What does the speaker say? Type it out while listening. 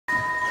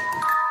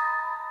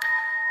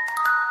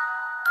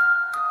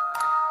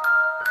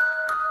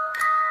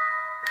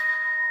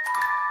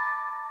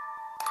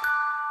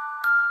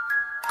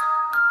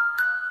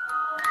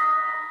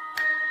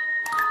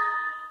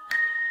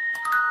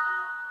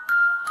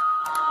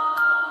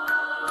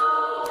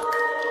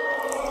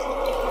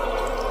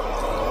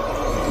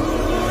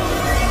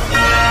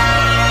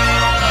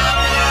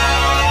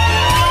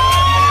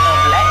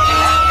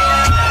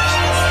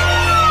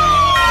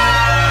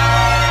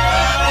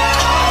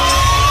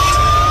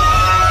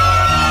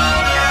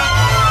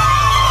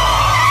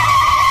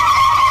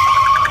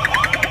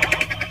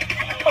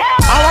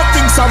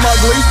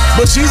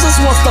But Jesus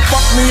wants to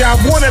fuck me. I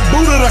wanted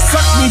Buddha to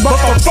suck me, but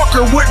the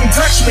fucker wouldn't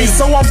touch me.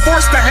 So I'm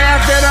forced to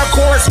have that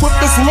course with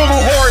this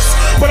little horse.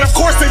 But of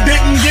course it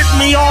didn't get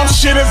me. All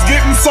shit is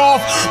getting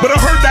soft. But I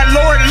heard that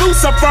Lord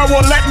Lucifer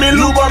will let me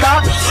lube him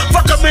out.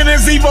 Fuck him in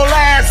his evil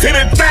ass, hit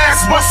it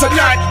fast, bust a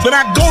nut. Then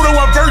I go to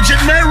a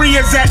Virgin Mary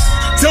is at.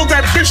 Till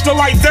that bitch to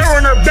like there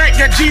on her back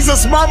that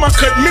Jesus mama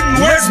committing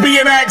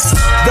lesbian acts.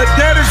 The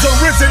dead is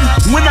arisen.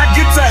 When I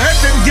get to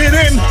heaven, get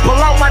in, pull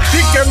out my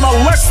dick and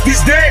molest these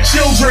dead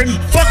children.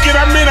 Fuck it,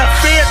 I'm in a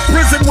fed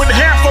prison with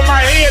half of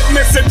my head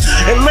missing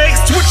and legs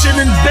twitching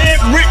and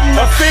bedridden.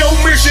 A failed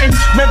mission.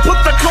 Man, put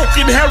the coke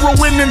and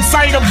heroin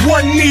inside of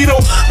one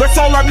needle. That's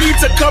all I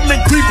need to come and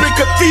creep in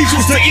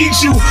cathedrals to eat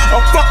you. A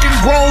fucking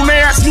grown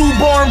ass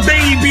newborn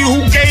baby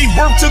who gave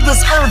birth to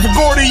this earth.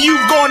 Gordy, you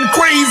gone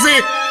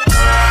crazy.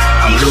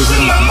 I'm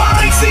losing my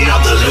mind, see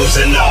I'm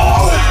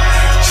delusional.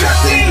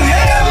 Trapped in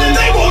hell and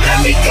they won't let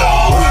me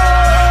go.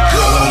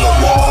 Blood on the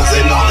walls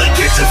and on the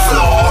kitchen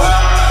floor.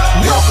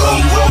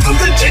 Welcome, welcome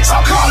to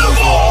Jigsaw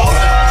Carnival.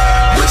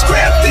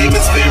 Witchcraft,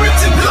 demon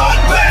spirits, and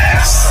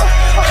bloodbaths.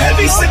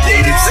 Heavy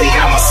sedated, see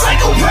I'm a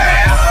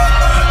psychopath.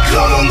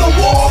 Blood on the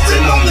walls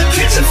and on the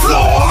kitchen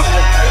floor.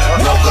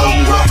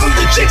 Welcome, welcome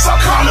to Jigsaw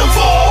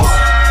Carnival.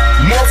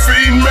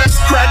 Morphine, meth,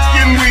 crack,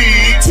 and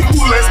weed. 2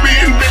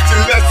 lesbian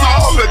bitches, that's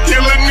all a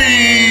killer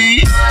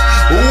need.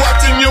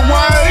 Watching your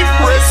wife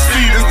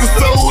breastfeed is the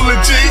soul of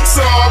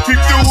Jigsaw.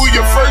 Peep through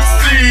your first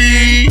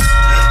seed.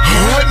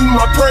 Hunting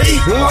my prey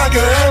like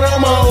an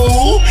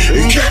animal.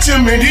 And catch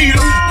him and eat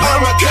him,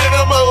 I'm a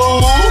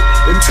cannibal.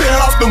 And tear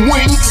off them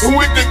wings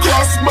with the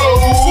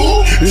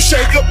crossbow. And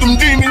shake up them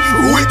demons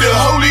with the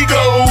Holy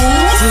Ghost.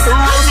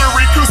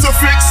 Rosary,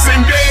 crucifix,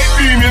 and dead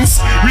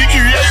demons.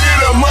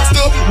 Recreated a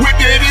monster with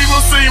that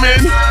evil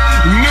semen.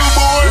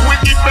 Newborn,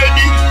 wicked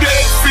baby,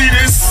 dead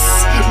fetus.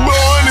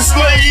 Born a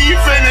slave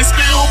and they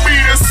still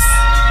beat us.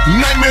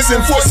 Nightmares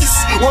and voices,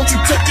 won't you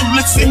take and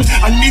listen?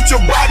 I need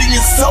your body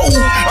and soul,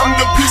 I'm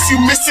the piece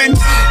you missing.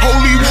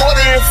 Holy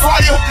water and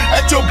fire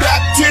at your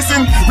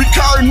baptism.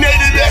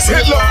 Reincarnated as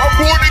Hitler, a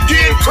born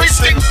again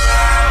Christian.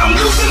 I'm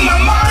losing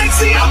my mind,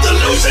 see I'm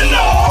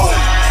delusional.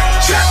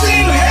 Trapped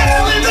in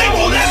hell and they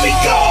won't let me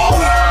go.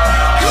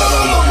 Blood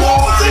on the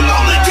walls and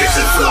on the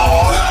kitchen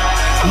floor.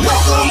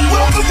 Welcome,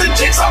 welcome to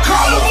Jigsaw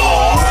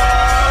Carnival.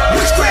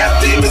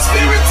 Witchcraft, demon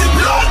spirits, and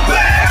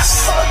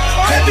bloodbaths.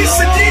 Heavy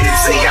sedated,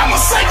 see I'm a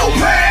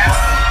psychopath.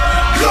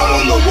 Blood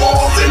on the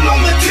walls and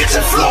on the kitchen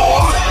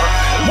floor.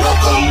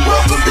 Welcome,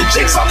 welcome to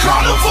Jigsaw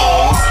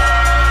Carnival.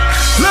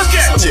 Look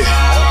at you,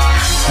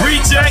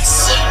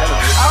 rejects,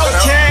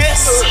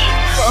 outcasts,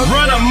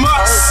 run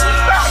amucks,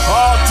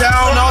 all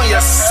down on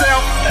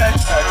yourself.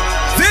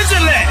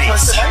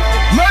 Vigilantes,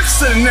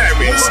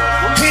 mercenaries,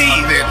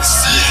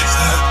 heathens,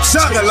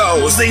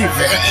 juggalos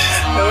even.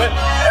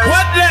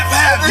 What left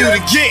have you to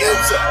give?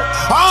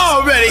 I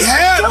already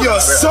have your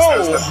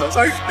soul.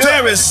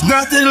 There is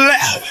nothing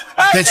left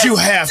that you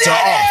have to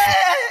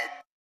offer.